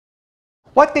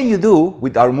What can you do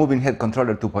with our Moving Head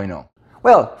Controller 2.0?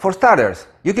 Well, for starters,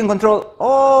 you can control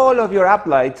all of your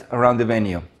uplights around the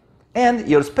venue, and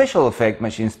your special effect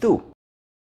machines too.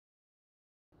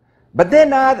 But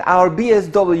then add our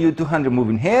BSW-200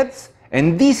 Moving Heads,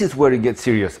 and this is where it gets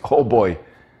serious. Oh boy!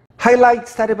 Highlight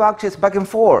static boxes back and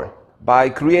forth by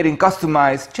creating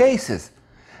customized chases.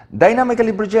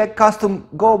 Dynamically project custom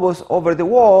gobos over the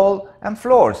wall and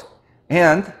floors.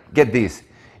 And get this,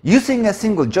 using a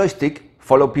single joystick,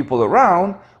 follow people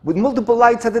around with multiple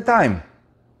lights at a time,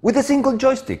 with a single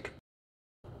joystick.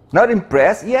 Not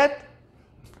impressed yet?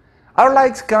 Our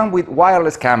lights come with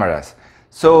wireless cameras,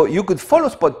 so you could follow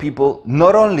spot people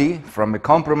not only from a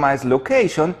compromised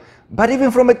location, but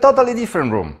even from a totally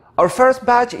different room. Our first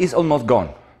batch is almost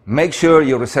gone. Make sure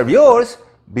you reserve yours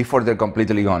before they're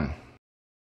completely gone.